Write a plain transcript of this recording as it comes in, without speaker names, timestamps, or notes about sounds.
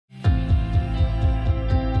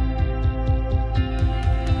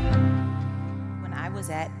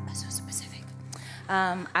So specific.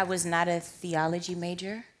 I was not a theology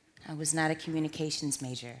major. I was not a communications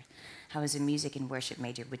major. I was a music and worship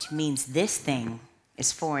major, which means this thing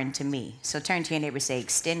is foreign to me. So turn to your neighbor and say,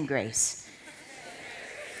 extend grace.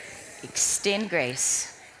 Extend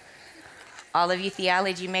grace. All of you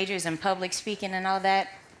theology majors and public speaking and all that,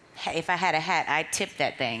 if I had a hat, I'd tip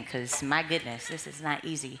that thing, because my goodness, this is not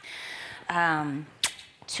easy.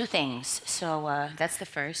 Two things. So that's the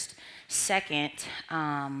first. Second,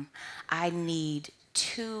 I need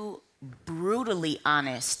two brutally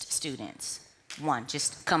honest students. One,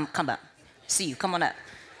 just come up. See you, come on up.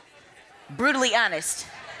 Brutally honest.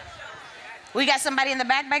 We got somebody in the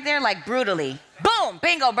back there, like brutally. Boom,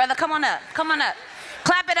 bingo, brother, come on up, come on up.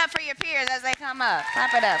 Clap it up for your peers as they come up.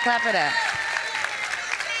 Clap it up, clap it up.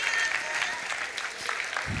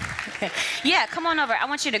 Yeah, come on over. I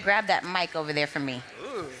want you to grab that mic over there for me.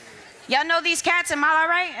 Y'all know these cats? Am I all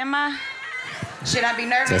right? Should I be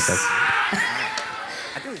nervous?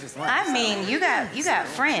 I mean, you got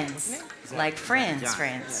friends, like friends.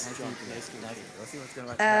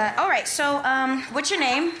 All right, so what's your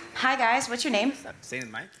name? Hi guys, what's your name? Saying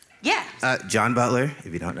the mic? Yeah. John Butler,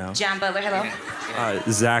 if you don't know. John Butler, hello.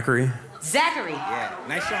 Zachary. Zachary. Yeah,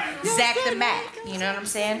 nice shot. Zach the Mac, you know what I'm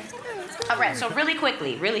saying? All right, so really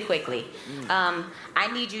quickly, I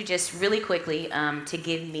need you just really quickly to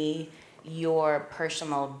give me your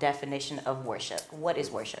personal definition of worship. What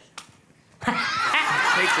is worship? Take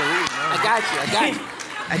the lead, man.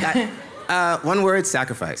 I got you. One word,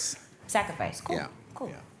 sacrifice. Sacrifice, cool. Yeah. Cool.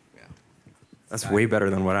 Yeah. Yeah. That's way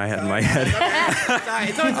better than what I had in my head. Sorry,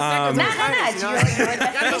 it's always a second.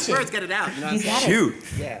 Your Got those words, get it out. You know? You got it. Shoot.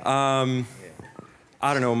 Yeah.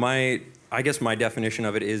 I don't know. I guess my definition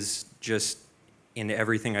of it is just in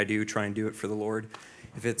everything I do, try and do it for the Lord.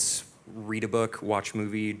 If it's read a book, watch a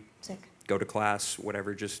movie, Sick. go to class,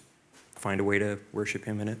 whatever, just find a way to worship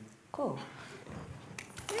Him in it. Cool.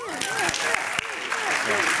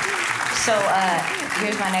 So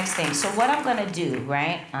here's my next thing. So what I'm gonna do,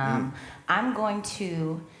 right? I'm going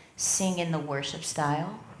to sing in the worship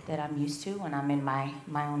style that I'm used to when I'm in my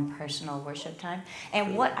own personal worship time.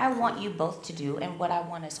 And what I want you both to do, and what I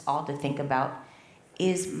want us all to think about,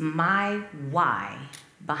 is my why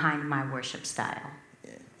behind my worship style.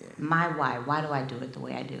 My why. Why do I do it the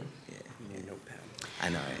way I do? I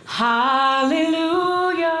know it. Hallelujah,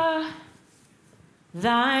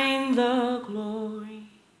 thine the glory.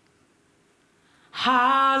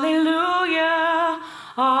 Hallelujah,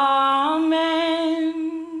 amen.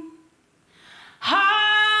 Hallelujah,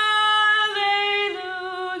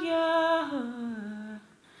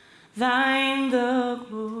 thine the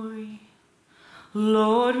glory.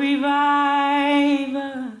 Lord, revive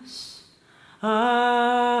us again.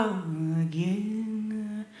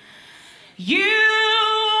 You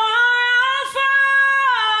are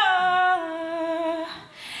fire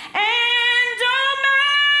and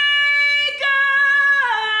Omega.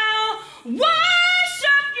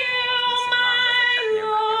 Worship you, my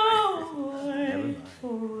Lord,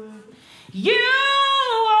 for you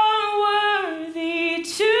are worthy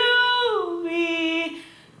to be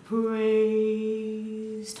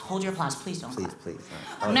praised. Hold your applause, please don't clap. Please.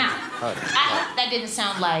 Now, I hope that didn't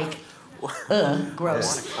sound like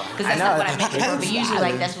gross, because that's not what I meant to do, but usually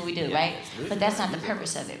like that's what we do, right? But that's not the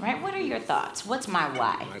purpose of it, right? What are your thoughts? What's my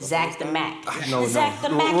why? Zach the Mac. Zach the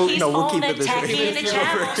Mac, he's on the tacky in the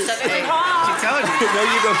channel. So very hard. She told you. No,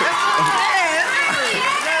 you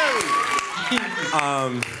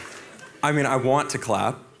go. I mean, I want to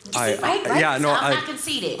clap. Right? Yeah, no, I'm not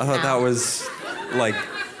conceited. I thought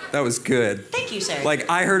that was good. Thank you, sir. Like,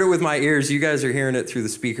 I heard it with my ears. You guys are hearing it through the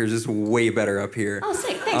speakers. It's way better up here. Oh,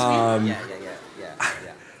 sick. Thanks, man. Yeah.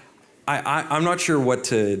 I'm not sure what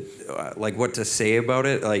to say about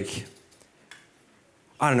it. Like,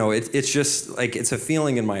 I don't know. It's just like it's a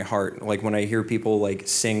feeling in my heart. Like when I hear people like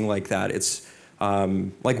sing like that, it's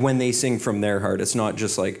like when they sing from their heart. It's not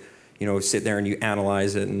just like, you know, sit there and you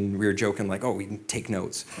analyze it, and we were joking like, oh, we can take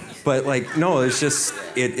notes. But like, no, it's just,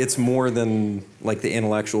 it's more than like the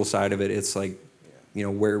intellectual side of it. It's like, you know,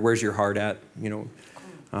 where's your heart at, you know?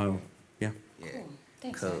 Yeah. Cool.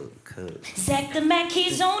 Thanks, Cool. Zach the Mac,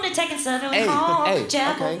 he's on the taking Southern Hall.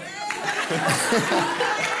 Chapel. Okay.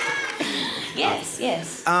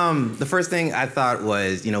 Yes. The first thing I thought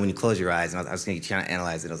was, you know, when you close your eyes, and I was trying to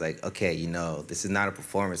analyze it, I was like, okay, you know, this is not a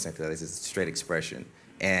performance, this is straight expression.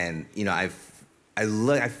 And, you know, I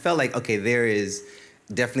felt like, okay, there is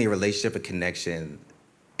definitely a relationship, a connection,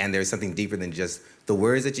 And there's something deeper than just the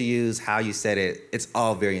words that you use, how you said it. It's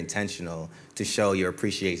all very intentional to show your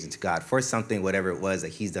appreciation to God for something, whatever it was that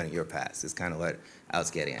he's done in your past. It's kind of what I was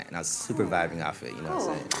getting at. And I was super vibing off it, you know what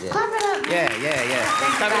I'm saying? Yeah. Clap it up. Yeah.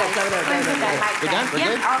 Clap it up. We're done? We're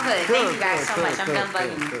good? All good. Cool, Thank you guys so cool, much. I'm cool, done cool,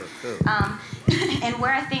 bugging you. cool. And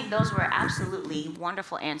where I think those were absolutely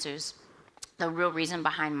wonderful answers, the real reason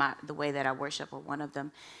behind the way that I worship, or one of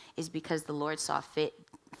them, is because the Lord saw fit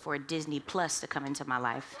for Disney Plus to come into my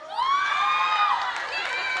life.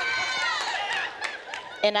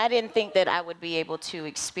 And I didn't think that I would be able to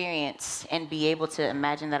experience and be able to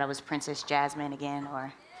imagine that I was Princess Jasmine again,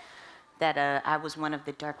 or that I was one of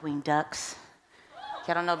the Darkwing Ducks.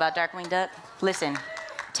 Y'all don't know about Darkwing Duck? Listen,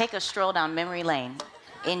 take a stroll down memory lane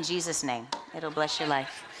in Jesus' name. It'll bless your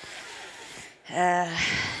life.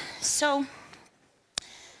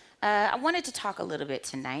 I wanted to talk a little bit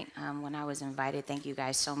tonight. When I was invited, thank you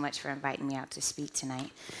guys so much for inviting me out to speak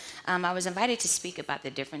tonight. I was invited to speak about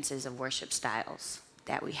the differences of worship styles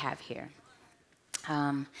that we have here.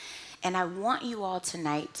 And I want you all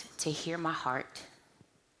tonight to hear my heart,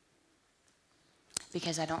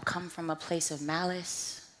 because I don't come from a place of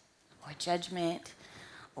malice or judgment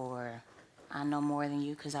or I know more than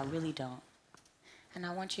you, because I really don't. And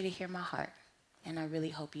I want you to hear my heart, and I really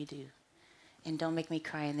hope you do. And don't make me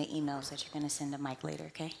cry in the emails that you're going to send to Mike later,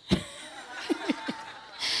 okay?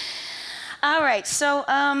 All right, so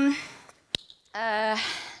I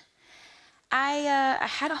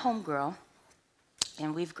had a homegirl,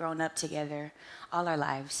 and we've grown up together all our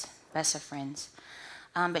lives, best of friends.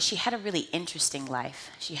 But she had a really interesting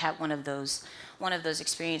life. She had one of those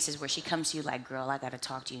experiences where she comes to you like, girl, I got to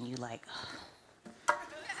talk to you, and you like,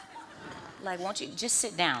 like, won't you just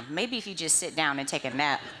sit down? Maybe if you just sit down and take a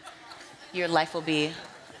nap, your life will be,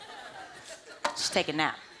 just take a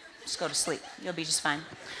nap. Just go to sleep. You'll be just fine.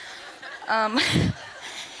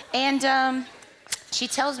 She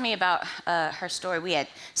tells me about her story. We had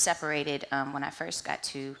separated when I first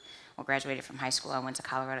graduated from high school. I went to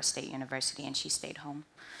Colorado State University, and she stayed home.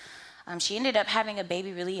 She ended up having a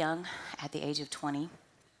baby really young at the age of 20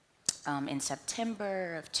 in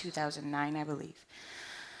September of 2009, I believe.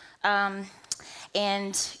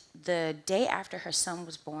 And the day after her son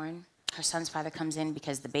was born, her son's father comes in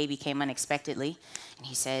because the baby came unexpectedly, and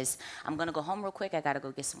he says, I'm gonna go home real quick. I gotta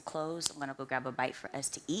go get some clothes. I'm gonna go grab a bite for us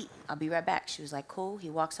to eat. I'll be right back. She was like, cool. He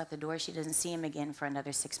walks out the door. She doesn't see him again for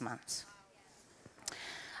another 6 months.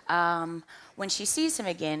 When she sees him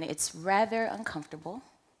again, it's rather uncomfortable,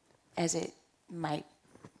 as it might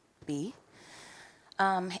be.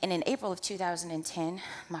 And in April of 2010,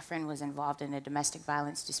 my friend was involved in a domestic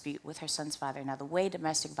violence dispute with her son's father. Now, the way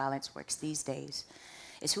domestic violence works these days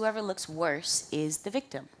is whoever looks worse is the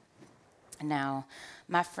victim. Now,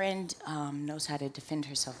 my friend knows how to defend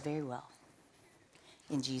herself very well,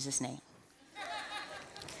 in Jesus' name.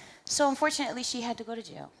 So unfortunately, she had to go to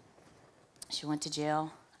jail. She went to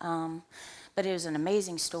jail, but it was an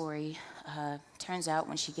amazing story. Turns out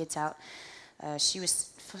when she gets out, she was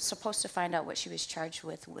supposed to find out what she was charged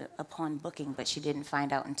with upon booking, but she didn't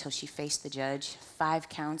find out until she faced the judge. 5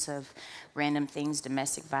 counts of random things,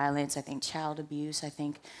 domestic violence, I think child abuse, I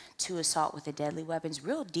think 2 assault with a deadly weapons,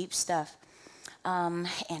 real deep stuff. And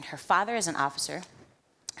her father is an officer.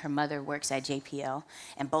 Her mother works at JPL,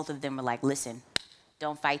 and both of them were like, listen,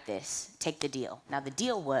 don't fight this, take the deal. Now the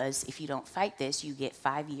deal was, if you don't fight this, you get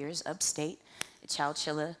 5 years upstate,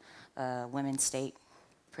 Chowchilla Women's State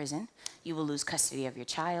Prison. You will lose custody of your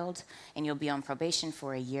child, and you'll be on probation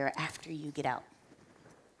for a year after you get out.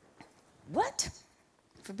 What?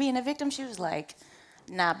 For being a victim? She was like,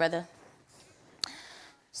 nah, brother.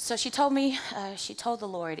 So she told me, she told the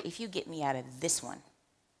Lord, if you get me out of this one,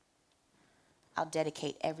 I'll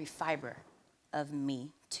dedicate every fiber of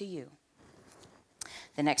me to you.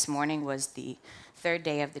 The next morning was the 3rd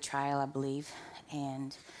day of the trial, I believe,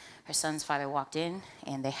 and her son's father walked in,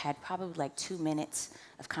 and they had probably like 2 minutes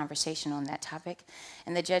of conversation on that topic.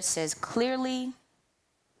 And the judge says, clearly,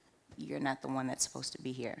 you're not the one that's supposed to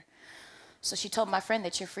be here. So she told my friend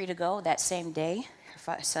that you're free to go. That same day,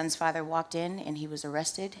 her son's father walked in, and he was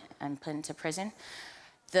arrested and put into prison.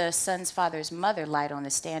 The son's father's mother lied on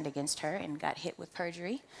the stand against her and got hit with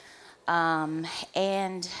perjury.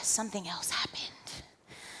 And something else happened.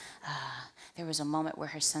 There was a moment where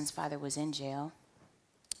her son's father was in jail,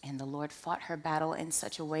 and the Lord fought her battle in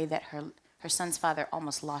such a way that her son's father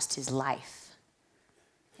almost lost his life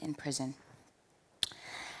in prison.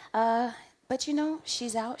 But you know,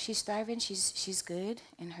 she's out, she's thriving, she's good,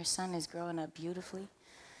 and her son is growing up beautifully.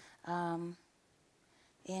 Yeah,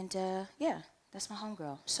 that's my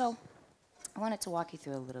homegirl. So I wanted to walk you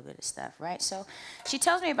through a little bit of stuff, right? So she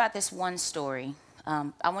tells me about this one story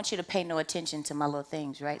I want you to pay no attention to my little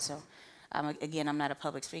things, right? So, again, I'm not a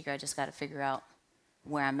public speaker. I just got to figure out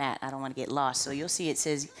where I'm at. I don't want to get lost. So you'll see it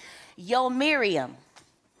says, yo, Miriam,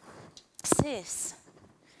 sis,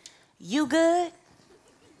 you good?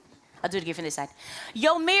 I'll do it again from this side.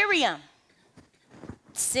 Yo, Miriam,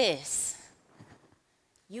 sis,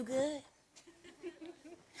 you good?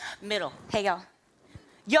 Middle. Hey, y'all.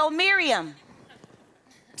 Yo, Miriam,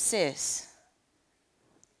 sis,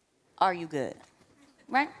 are you good?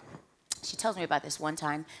 Right? She tells me about this one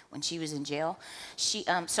time when she was in jail.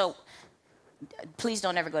 So please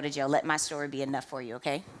don't ever go to jail. Let my story be enough for you,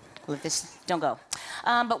 okay? With this, don't go.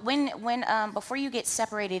 But before you get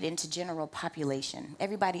separated into general population,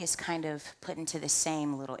 everybody is kind of put into the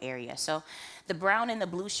same little area. So the brown and the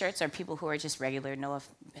blue shirts are people who are just regular, no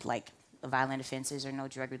violent offenses or no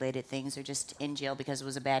drug-related things. They're just in jail because it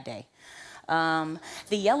was a bad day. The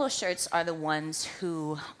yellow shirts are the ones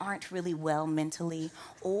who aren't really well mentally,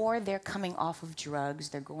 or they're coming off of drugs.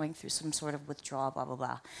 They're going through some sort of withdrawal, blah, blah,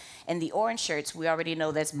 blah. And the orange shirts, we already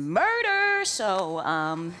know that's murder. So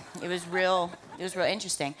it was real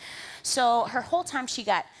interesting. So her whole time she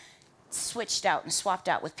got switched out and swapped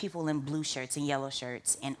out with people in blue shirts and yellow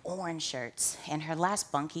shirts and orange shirts. And her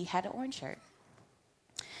last bunkie had an orange shirt.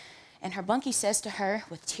 And her bunkie says to her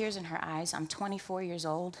with tears in her eyes, I'm 24 years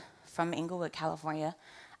old. From Inglewood, California.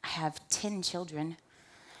 I have 10 children,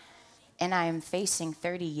 and I am facing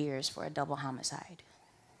 30 years for a double homicide.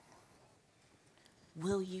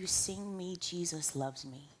 Will you sing me Jesus Loves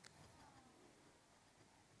Me?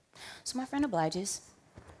 So my friend obliges,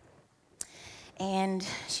 and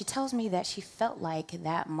she tells me that she felt like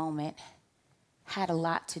that moment had a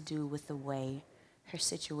lot to do with the way her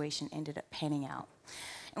situation ended up panning out.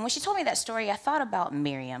 And when she told me that story, I thought about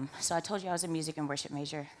Miriam. So I told you I was a music and worship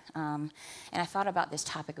major. And I thought about this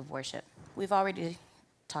topic of worship. We've already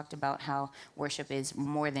talked about how worship is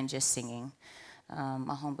more than just singing.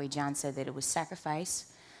 My homeboy John said that it was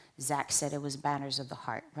sacrifice. Zach said it was banners of the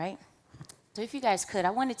heart, right? So if you guys could,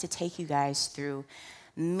 I wanted to take you guys through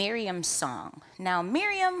Miriam's song. Now,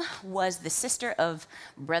 Miriam was the sister of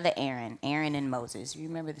brother Aaron and Moses. You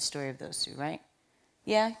remember the story of those two, right?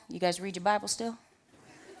 Yeah? You guys read your Bible still?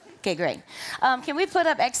 Okay, great. Can we put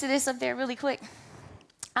up Exodus up there really quick?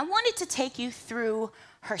 I wanted to take you through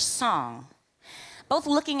her song, both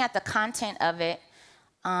looking at the content of it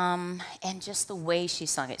and just the way she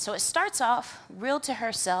sung it. So it starts off, real to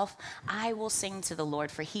herself, I will sing to the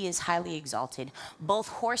Lord, for he is highly exalted. Both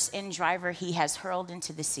horse and driver he has hurled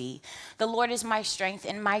into the sea. The Lord is my strength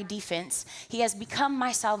and my defense. He has become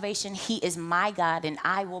my salvation. He is my God, and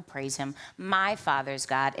I will praise him. My Father's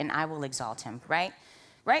God, and I will exalt him, right?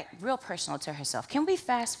 Right? Real personal to herself. Can we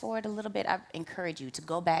fast forward a little bit? I encourage you to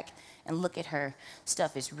go back and look at her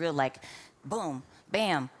stuff. It's real like, boom,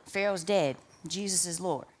 bam, Pharaoh's dead. Jesus is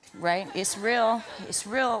Lord, right? It's real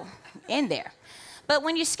in there. But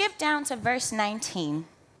when you skip down to verse 19,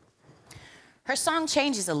 her song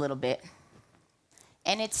changes a little bit.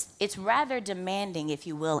 And it's rather demanding, if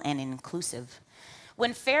you will, and inclusive.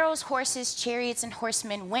 When Pharaoh's horses, chariots, and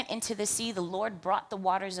horsemen went into the sea, the Lord brought the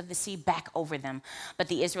waters of the sea back over them. But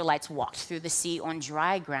the Israelites walked through the sea on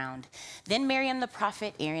dry ground. Then Miriam the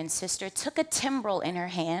prophet, Aaron's sister, took a timbrel in her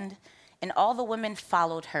hand, and all the women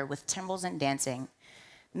followed her with timbrels and dancing.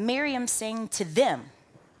 Miriam sang to them,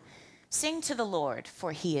 sing to the Lord,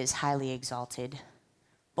 for he is highly exalted.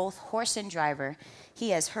 Both horse and driver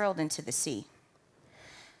he has hurled into the sea.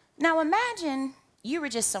 Now imagine you were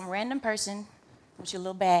just some random person with your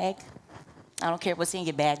little bag. I don't care what's in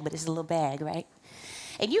your bag, but it's a little bag, right?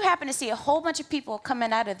 And you happen to see a whole bunch of people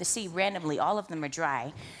coming out of the sea randomly. All of them are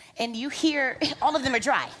dry. And you hear, all of them are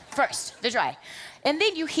dry first. They're dry. And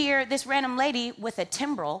then you hear this random lady with a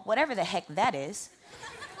timbrel, whatever the heck that is,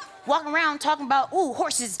 walking around talking about, ooh,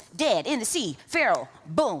 horses dead in the sea. Pharaoh,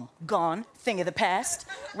 boom, gone, thing of the past,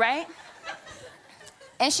 right?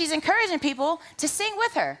 And she's encouraging people to sing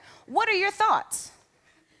with her. What are your thoughts?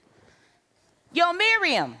 Yo,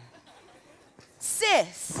 Miriam,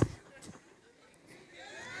 sis.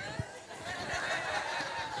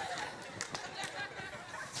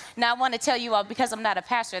 Now, I want to tell you all, because I'm not a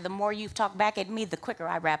pastor, the more you talk back at me, the quicker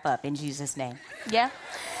I wrap up in Jesus' name. Yeah?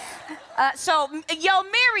 So, yo,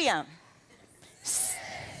 Miriam.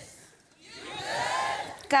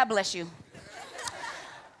 God bless you.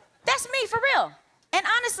 That's me, for real. And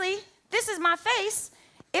honestly, this is my face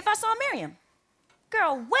if I saw Miriam.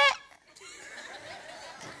 Girl, what?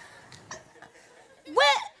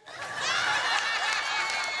 What?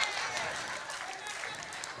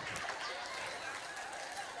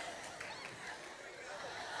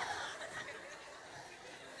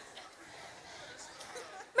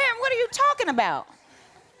 Miriam, what are you talking about?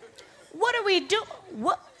 What are we do?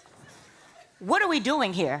 What are we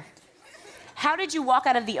doing here? How did you walk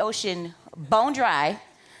out of the ocean bone dry,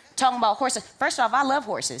 talking about horses? First off, I love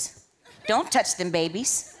horses. Don't touch them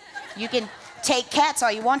babies. You can take cats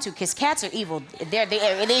all you want to, because cats are evil. They're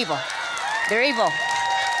evil. They're evil.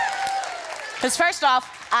 Because first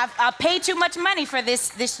off, I paid too much money for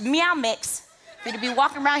this meow mix for you to be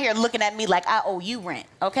walking around here looking at me like I owe you rent,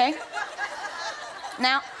 okay?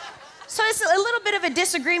 Now, so it's a little bit of a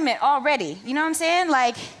disagreement already. You know what I'm saying?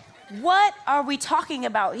 Like, what are we talking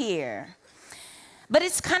about here? But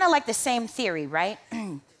it's kind of like the same theory, right?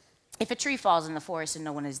 If a tree falls in the forest and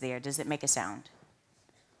no one is there, does it make a sound?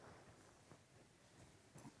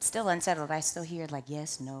 Still unsettled. I still hear like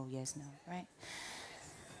yes, no, right?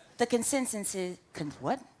 The consensus is,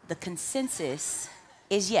 The consensus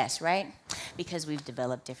is yes, right? Because we've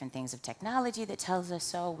developed different things of technology that tells us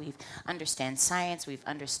so. We understand science. We've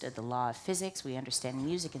understood the law of physics. We understand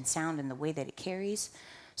music and sound and the way that it carries.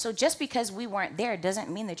 So just because we weren't there doesn't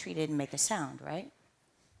mean the tree didn't make a sound, right?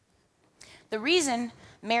 The reason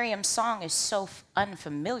Miriam's song is so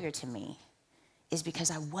unfamiliar to me is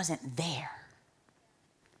because I wasn't there.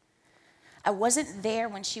 I wasn't there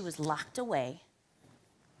when she was locked away.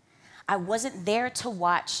 I wasn't there to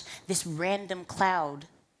watch this random cloud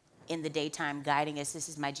in the daytime guiding us. This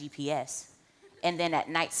is my GPS. And then at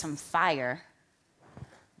night, some fire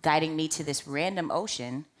guiding me to this random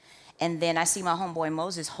ocean. And then I see my homeboy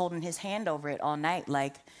Moses holding his hand over it all night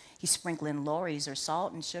like he's sprinkling lorries or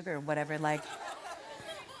salt and sugar or whatever, like.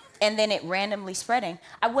 And then it randomly spreading.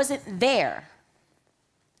 I wasn't there.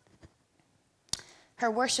 Her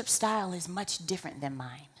worship style is much different than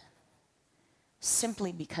mine,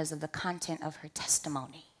 simply because of the content of her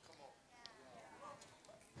testimony.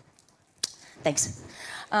 Thanks.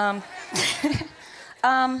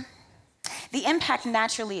 The impact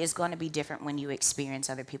naturally is going to be different when you experience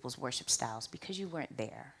other people's worship styles because you weren't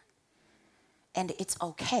there. And it's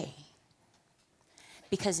okay.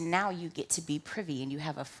 Because now you get to be privy and you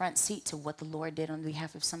have a front seat to what the Lord did on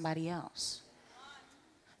behalf of somebody else.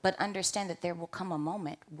 But understand that there will come a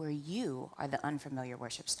moment where you are the unfamiliar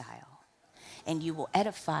worship style. And you will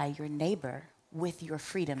edify your neighbor with your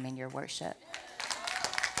freedom in your worship.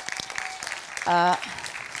 I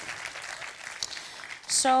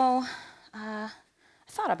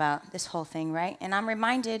thought about this whole thing, right? And I'm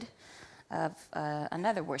reminded of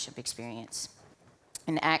another worship experience.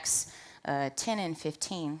 In Acts 10 and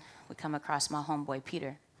 15, we come across my homeboy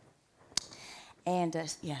Peter. And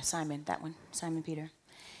Simon, that one, Simon Peter.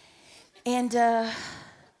 And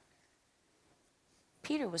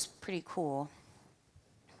Peter was pretty cool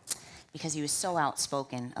because he was so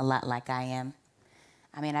outspoken, a lot like I am.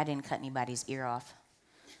 I mean, I didn't cut anybody's ear off,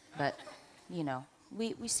 but, you know,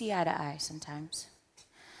 we see eye to eye sometimes.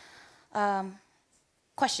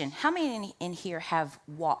 Question, how many in here have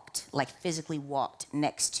walked, like physically walked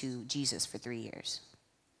next to Jesus for 3 years?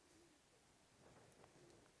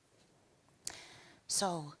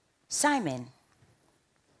 So, Simon,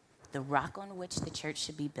 the rock on which the church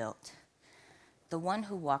should be built, the one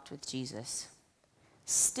who walked with Jesus,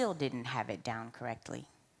 still didn't have it down correctly.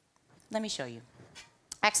 Let me show you.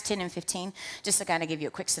 Acts 10 and 15, just to kind of give you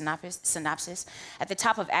a quick synopsis. At the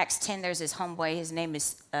top of Acts 10, there's this homeboy. His name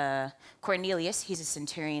is Cornelius. He's a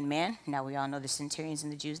centurion man. Now, we all know the centurions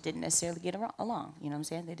and the Jews didn't necessarily get along. You know what I'm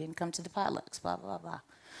saying? They didn't come to the potlucks, blah, blah, blah.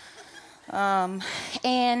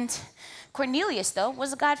 And Cornelius, though,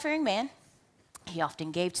 was a God-fearing man. He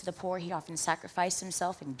often gave to the poor. He often sacrificed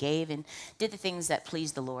himself and gave and did the things that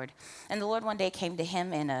pleased the Lord. And the Lord one day came to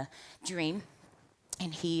him in a dream.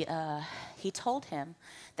 And he told him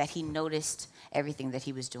that he noticed everything that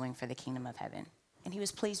he was doing for the kingdom of heaven. And he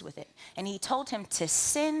was pleased with it. And he told him to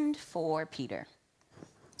send for Peter.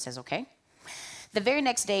 It says, okay. The very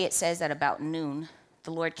next day, it says that about noon, the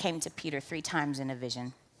Lord came to Peter 3 times in a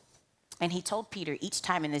vision. And he told Peter each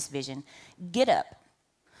time in this vision, get up,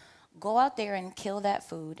 go out there and kill that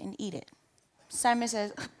food and eat it. Simon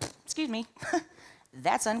says, excuse me,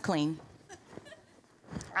 that's unclean.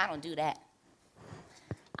 I don't do that.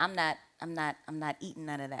 I'm not eating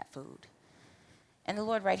none of that food. And the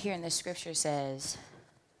Lord right here in this scripture says,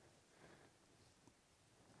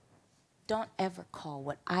 don't ever call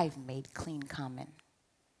what I've made clean common.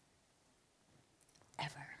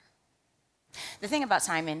 Ever. The thing about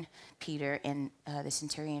Simon, Peter, and the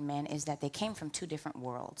centurion man is that they came from 2 different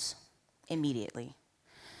worlds immediately.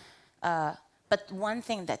 But one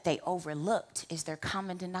thing that they overlooked is their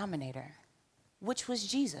common denominator, which was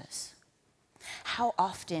Jesus. How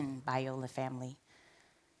often, Biola family,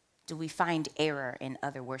 do we find error in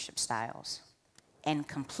other worship styles? and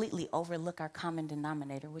completely overlook our common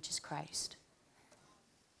denominator, which is Christ.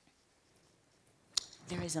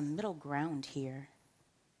 There is a middle ground here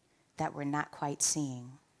that we're not quite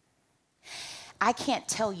seeing. I can't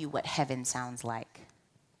tell you what heaven sounds like,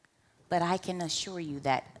 but I can assure you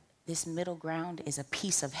that this middle ground is a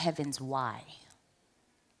piece of heaven's why.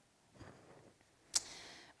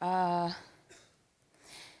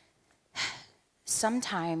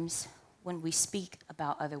 Sometimes when we speak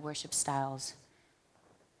about other worship styles,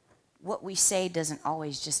 what we say doesn't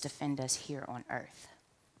always just offend us here on earth.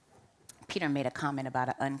 Peter made a comment about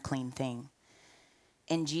an unclean thing,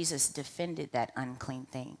 and Jesus defended that unclean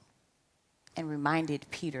thing and reminded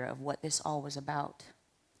Peter of what this all was about.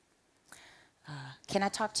 Can I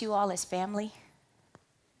talk to you all as family?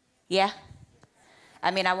 Yeah?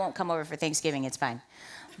 I mean, I won't come over for Thanksgiving, it's fine.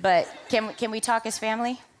 But can we talk as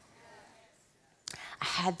family? I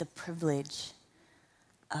had the privilege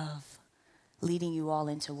of leading you all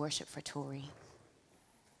into worship for Tori.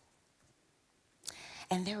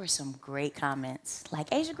 And there were some great comments, like,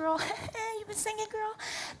 Asia girl, you been singing, girl?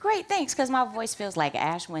 Great, thanks, because my voice feels like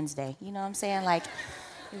Ash Wednesday. You know what I'm saying? Like,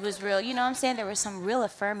 it was real, you know what I'm saying? There were some real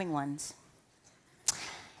affirming ones.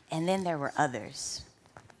 And then there were others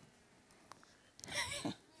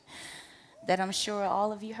that I'm sure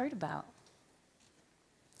all of you heard about.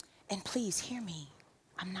 And please hear me.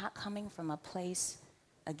 I'm not coming from a place,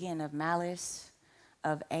 again, of malice,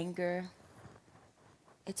 of anger.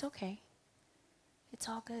 It's okay. It's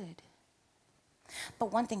all good.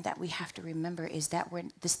 But one thing that we have to remember is that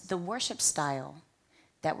the worship style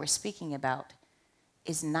that we're speaking about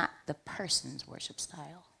is not the person's worship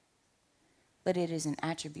style, but it is an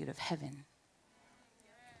attribute of heaven.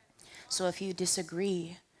 So if you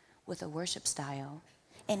disagree with a worship style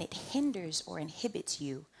and it hinders or inhibits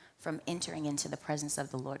you from entering into the presence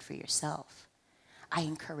of the Lord for yourself, I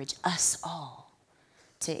encourage us all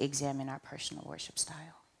to examine our personal worship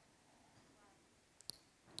style.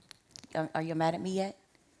 Are you mad at me yet?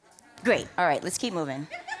 Great. All right, let's keep moving.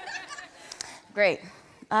 Great.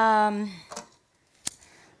 Let's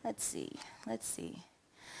see.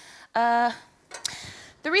 The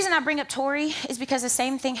reason I bring up Tori is because the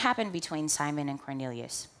same thing happened between Simon and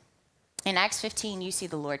Cornelius. In Acts 15, you see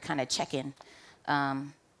the Lord kind of checking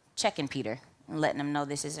Peter and letting him know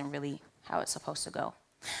this isn't really how it's supposed to go.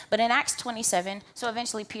 But in Acts 27, so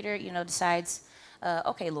eventually Peter, decides,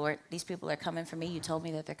 okay, Lord, these people are coming for me. You told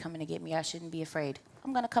me that they're coming to get me. I shouldn't be afraid.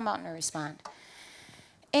 I'm going to come out and respond.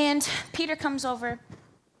 And Peter comes over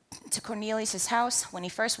to Cornelius' house. When he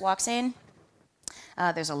first walks in,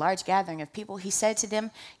 there's a large gathering of people. He said to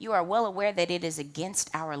them, "You are well aware that it is against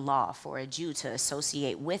our law for a Jew to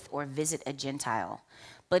associate with or visit a Gentile.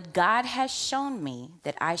 But God has shown me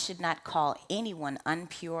that I should not call anyone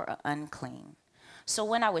impure or unclean. So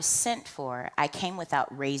when I was sent for, I came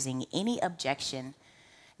without raising any objection.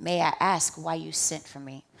 May I ask why you sent for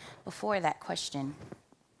me?" Before that question,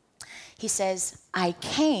 he says, "I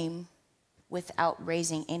came without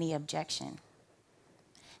raising any objection.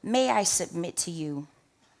 May I submit to you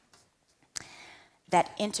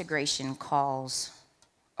that integration calls,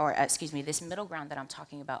 this middle ground that I'm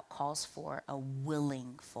talking about calls for a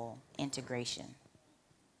willingful integration.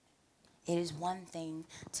 It is one thing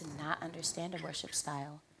to not understand a worship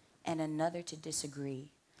style and another to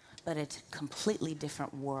disagree, but it's a completely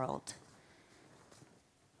different world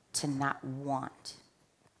to not want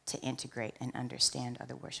to integrate and understand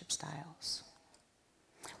other worship styles.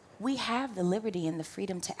 We have the liberty and the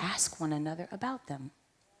freedom to ask one another about them.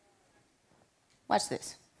 Watch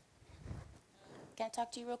this. Can I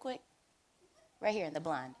talk to you real quick? Right here in the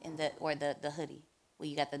blonde, the hoodie, where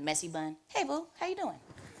you got the messy bun. Hey, boo, how you doing?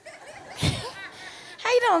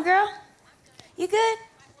 How you doing, girl? You good?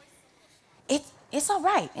 It's all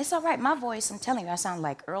right. It's all right. My voice, I'm telling you, I sound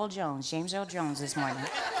like James Earl Jones this morning.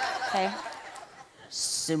 Okay?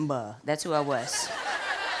 Simba. That's who I was.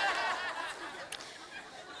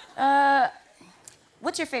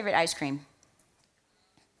 What's your favorite ice cream?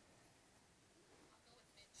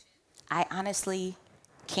 I honestly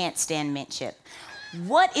can't stand mint chip.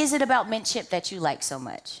 What is it about mint chip that you like so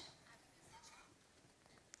much?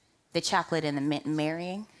 The chocolate and the mint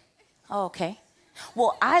marrying? Oh, okay.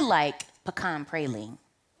 Well, I like pecan praline.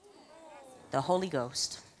 The Holy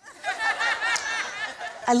Ghost.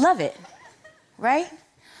 I love it, right?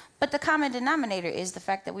 But the common denominator is the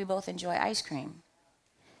fact that we both enjoy ice cream.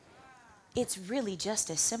 It's really just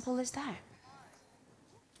as simple as that.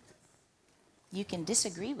 You can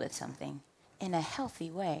disagree with something in a healthy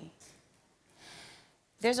way.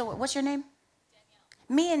 What's your name?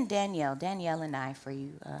 Me and Danielle and I, for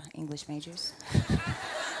you English majors.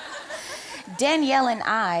 Danielle and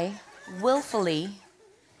I willfully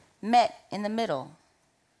met in the middle.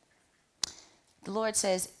 The Lord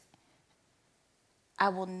says, I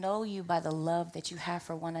will know you by the love that you have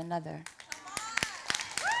for one another.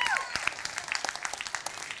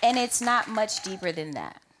 And it's not much deeper than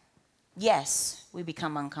that. Yes, we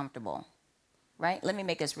become uncomfortable, right? Let me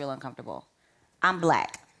make this real uncomfortable. I'm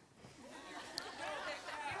black.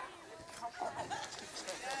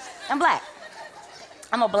 I'm black.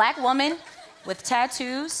 I'm a black woman with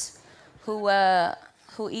tattoos who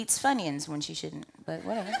eats Funyuns when she shouldn't, but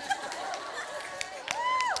whatever.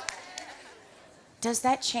 Does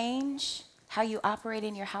that change how you operate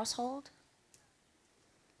in your household?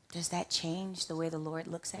 Does that change the way the Lord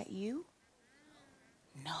looks at you?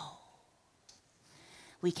 No.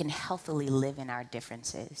 We can healthily live in our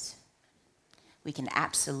differences. We can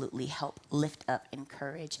absolutely help lift up,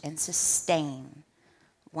 encourage, and sustain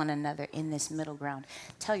one another in this middle ground.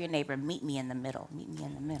 Tell your neighbor, meet me in the middle. Meet me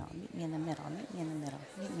in the middle. Meet me in the middle. Meet me in the middle.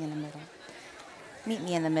 Meet me in the middle. Meet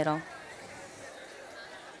me in the middle.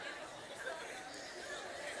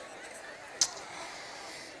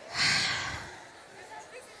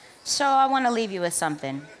 So I want to leave you with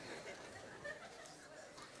something.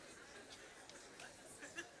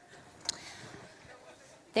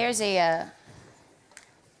 There's I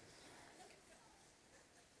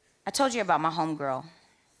told you about my homegirl.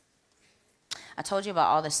 I told you about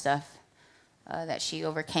all the stuff that she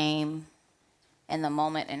overcame in the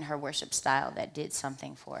moment in her worship style that did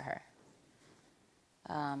something for her.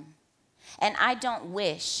 And I don't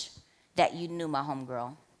wish that you knew my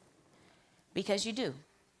homegirl, because you do.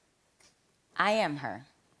 I am her.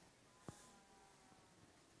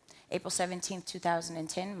 April 17th,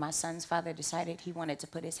 2010, my son's father decided he wanted to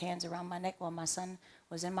put his hands around my neck while my son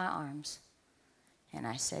was in my arms. And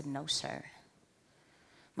I said, no, sir.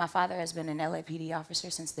 My father has been an LAPD officer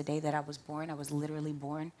since the day that I was born. I was literally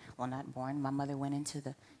born. Well, not born. My mother went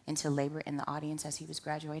into labor in the audience as he was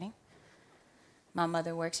graduating. My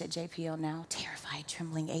mother works at JPL now, terrified,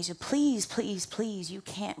 trembling. Asia, please, please, please, you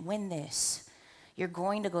can't win this. You're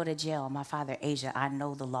going to go to jail. My father, Asia, I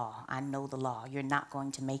know the law. I know the law. You're not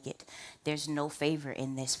going to make it. There's no favor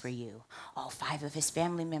in this for you. All 5 of his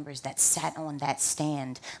family members that sat on that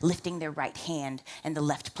stand, lifting their right hand and the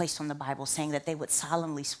left placed on the Bible, saying that they would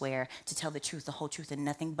solemnly swear to tell the truth, the whole truth, and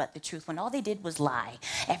nothing but the truth, when all they did was lie.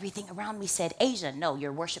 Everything around me said, Asia, no,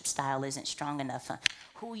 your worship style isn't strong enough.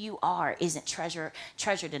 Who you are isn't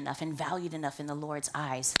treasured enough and valued enough in the Lord's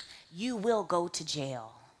eyes. You will go to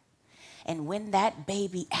jail. And when that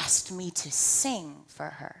baby asked me to sing for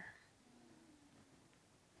her,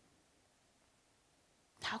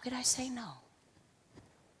 how could I say no?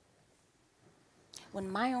 When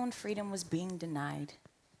my own freedom was being denied,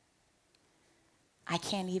 I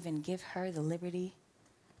can't even give her the liberty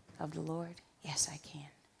of the Lord. Yes, I can.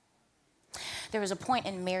 There was a point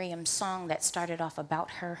in Miriam's song that started off about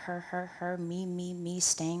her, me,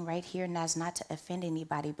 staying right here. And that's not to offend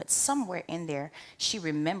anybody, but somewhere in there, she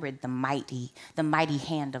remembered the mighty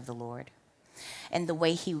hand of the Lord and the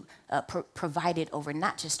way he provided over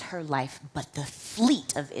not just her life, but the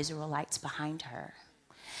fleet of Israelites behind her.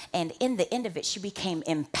 And in the end of it, she became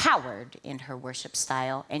empowered in her worship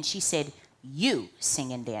style. And she said, you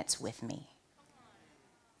sing and dance with me.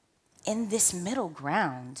 In this middle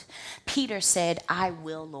ground, Peter said, I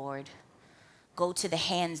will, Lord. Go to the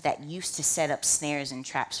hands that used to set up snares and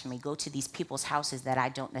traps for me. Go to these people's houses that I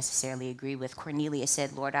don't necessarily agree with. Cornelius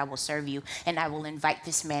said, Lord, I will serve you, and I will invite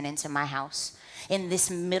this man into my house. In this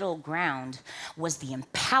middle ground was the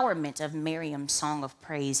empowerment of Miriam's song of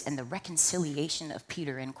praise and the reconciliation of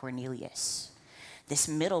Peter and Cornelius. This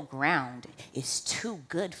middle ground is too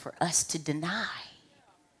good for us to deny.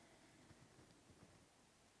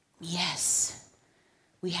 Yes,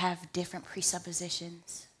 we have different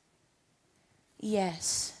presuppositions.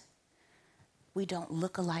 Yes, we don't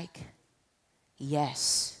look alike.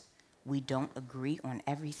 Yes, we don't agree on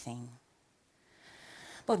everything.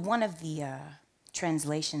 But one of the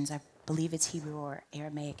translations, I believe it's Hebrew or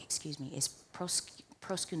Aramaic, is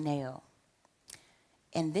proskuneo.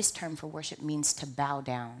 And this term for worship means to bow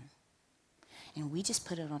down. And we just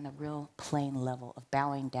put it on a real plain level of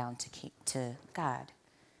bowing down to God.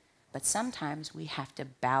 But sometimes we have to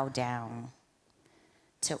bow down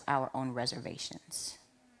to our own reservations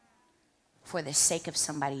for the sake of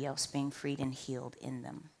somebody else being freed and healed in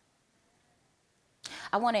them.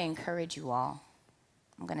 I want to encourage you all.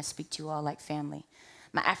 I'm going to speak to you all like family.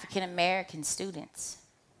 My African American students,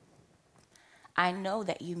 I know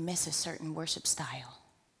that you miss a certain worship style,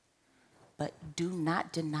 but do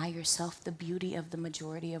not deny yourself the beauty of the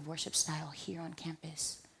majority of worship style here on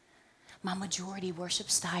campus. My majority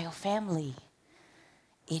worship style family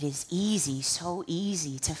It is easy, so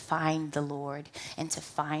easy to find the Lord and to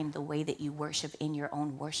find the way that you worship in your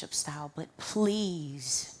own worship style. But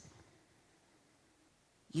please,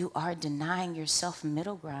 you are denying yourself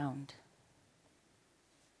middle ground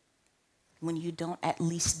when you don't at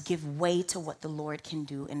least give way to what the Lord can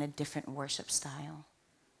do in a different worship style.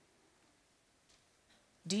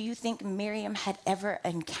 Do you think Miriam had ever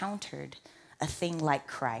encountered a thing like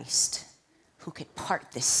Christ who could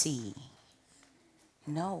part the sea?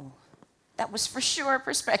 No, that was for sure a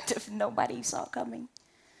perspective nobody saw coming.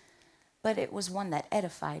 But it was one that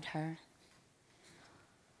edified her.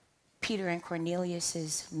 Peter and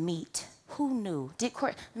Cornelius's meet. Who knew?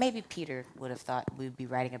 Maybe Peter would have thought we'd be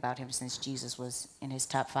writing about him since Jesus was in his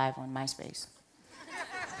top 5 on MySpace.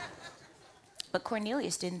 But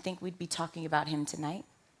Cornelius didn't think we'd be talking about him tonight.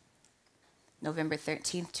 November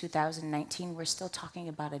 13th, 2019, we're still talking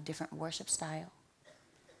about a different worship style.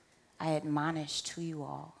 I admonish to you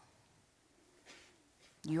all,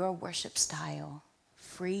 your worship style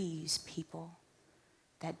frees people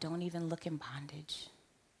that don't even look in bondage.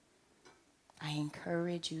 I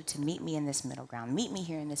encourage you to meet me in this middle ground. Meet me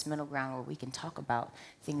here in this middle ground where we can talk about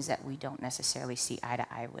things that we don't necessarily see eye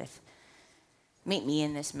to eye with. Meet me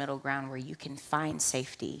in this middle ground where you can find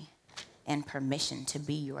safety and permission to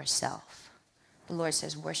be yourself. The Lord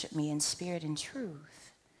says, worship me in spirit and truth,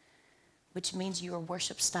 which means your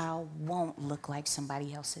worship style won't look like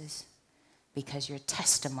somebody else's because your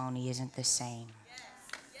testimony isn't the same.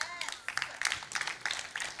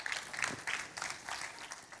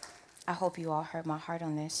 I hope you all heard my heart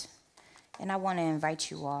on this. And I want to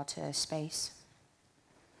invite you all to a space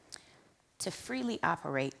to freely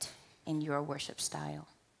operate in your worship style.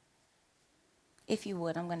 If you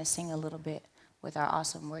would, I'm going to sing a little bit with our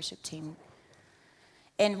awesome worship team.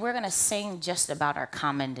 And we're going to sing just about our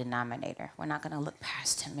common denominator. We're not going to look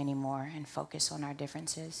past him anymore and focus on our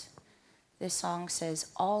differences. This song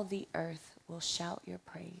says, all the earth will shout your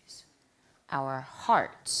praise. Our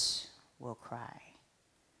hearts will cry.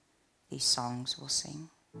 These songs will sing.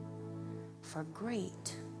 For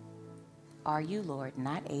great are you, Lord,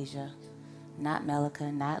 not Asia, not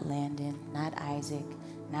Melika, not Landon, not Isaac,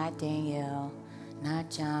 not Danielle,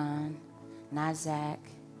 not John, not Zach,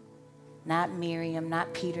 not Miriam,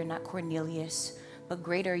 not Peter, not Cornelius, but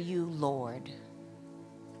great are you, Lord,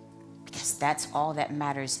 because that's all that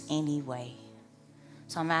matters anyway.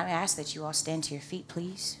 So I'm going to ask that you all stand to your feet,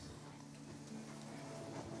 please.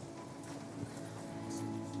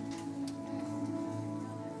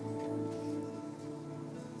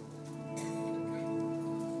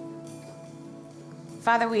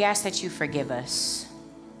 Father, we ask that you forgive us.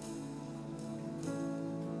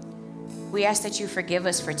 We ask that you forgive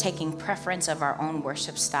us for taking preference of our own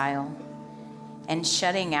worship style and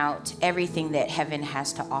shutting out everything that heaven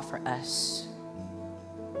has to offer us.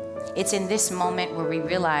 It's in this moment where we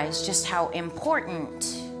realize just how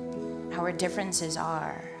important our differences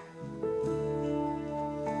are.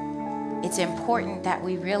 It's important that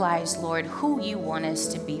we realize, Lord, who you want us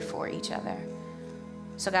to be for each other.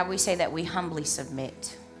 So God, we say that we humbly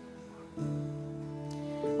submit.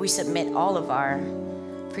 We submit all of our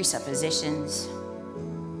presuppositions,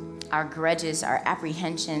 our grudges, our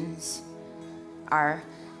apprehensions, our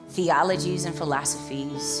theologies and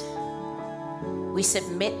philosophies. We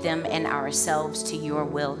submit them and ourselves to your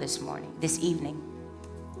will this evening.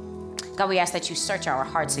 God, we ask that you search our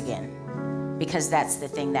hearts again, because that's the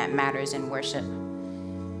thing that matters in worship.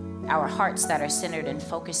 Our hearts that are centered and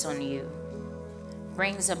focused on you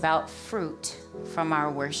brings about fruit from our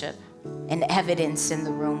worship and evidence in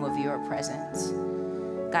the room of your presence.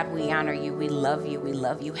 God, we honor you. We love you. We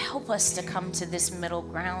love you. Help us to come to this middle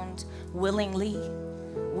ground willingly.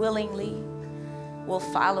 We'll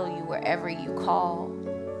follow you wherever you call.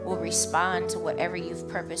 We'll respond to whatever you've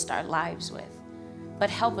purposed our lives with. But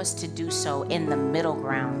help us to do so in the middle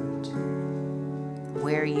ground.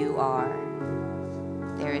 Where you are,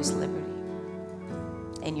 there is liberty.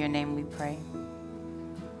 In your name we pray.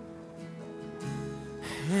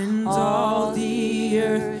 And all the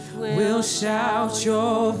earth will shout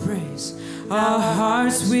your praise. Our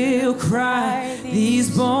hearts will cry.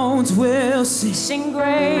 These bones will sing. Sing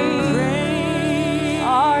great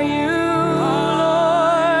are you,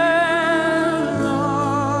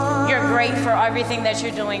 Lord. You're great for everything that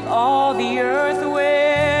you're doing. All the earth will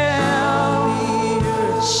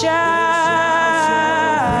shout.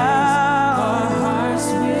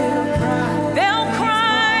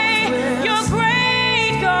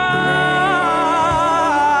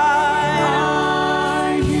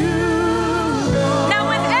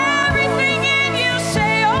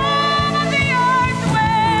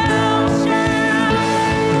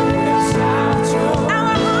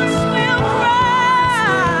 Our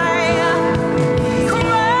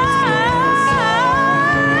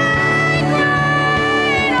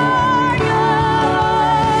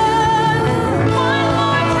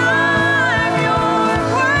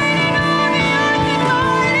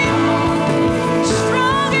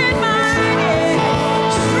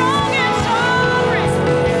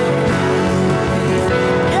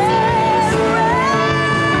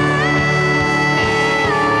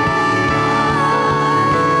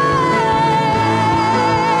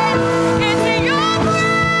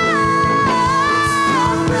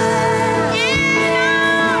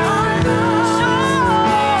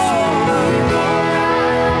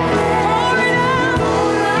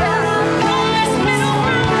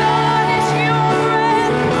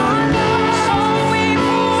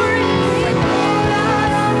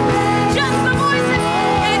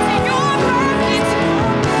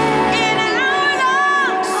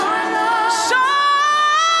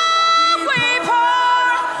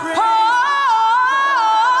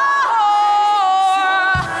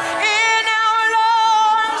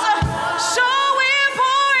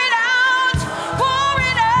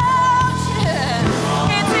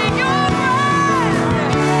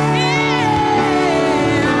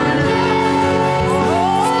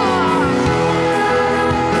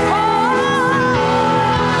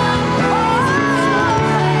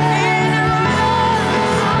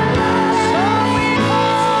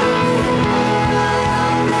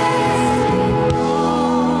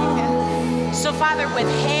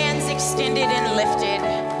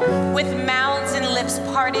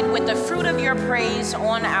your praise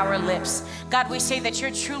on our lips. God, we say that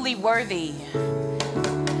you're truly worthy.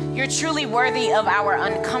 You're truly worthy of our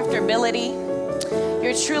uncomfortability.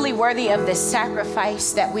 You're truly worthy of the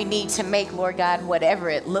sacrifice that we need to make, Lord God, whatever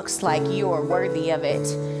it looks like, you're worthy of it.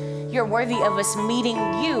 You're worthy of us meeting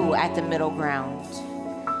you at the middle ground.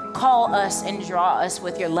 Call us and draw us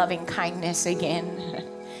with your loving kindness again,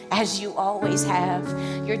 as you always have.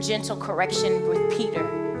 Your gentle correction with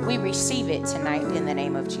Peter, we receive it tonight in the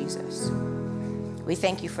name of Jesus. We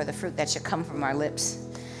thank you for the fruit that should come from our lips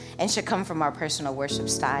and should come from our personal worship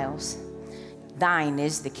styles. Thine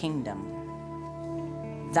is the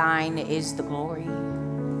kingdom. Thine is the glory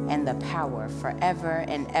and the power forever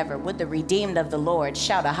and ever. Would the redeemed of the Lord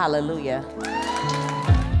shout a hallelujah?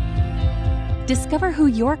 Discover who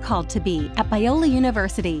you're called to be at Biola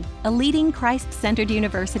University, a leading Christ-centered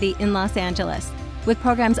university in Los Angeles, with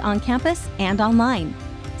programs on campus and online.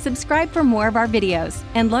 Subscribe for more of our videos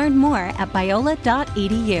and learn more at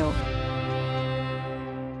biola.edu.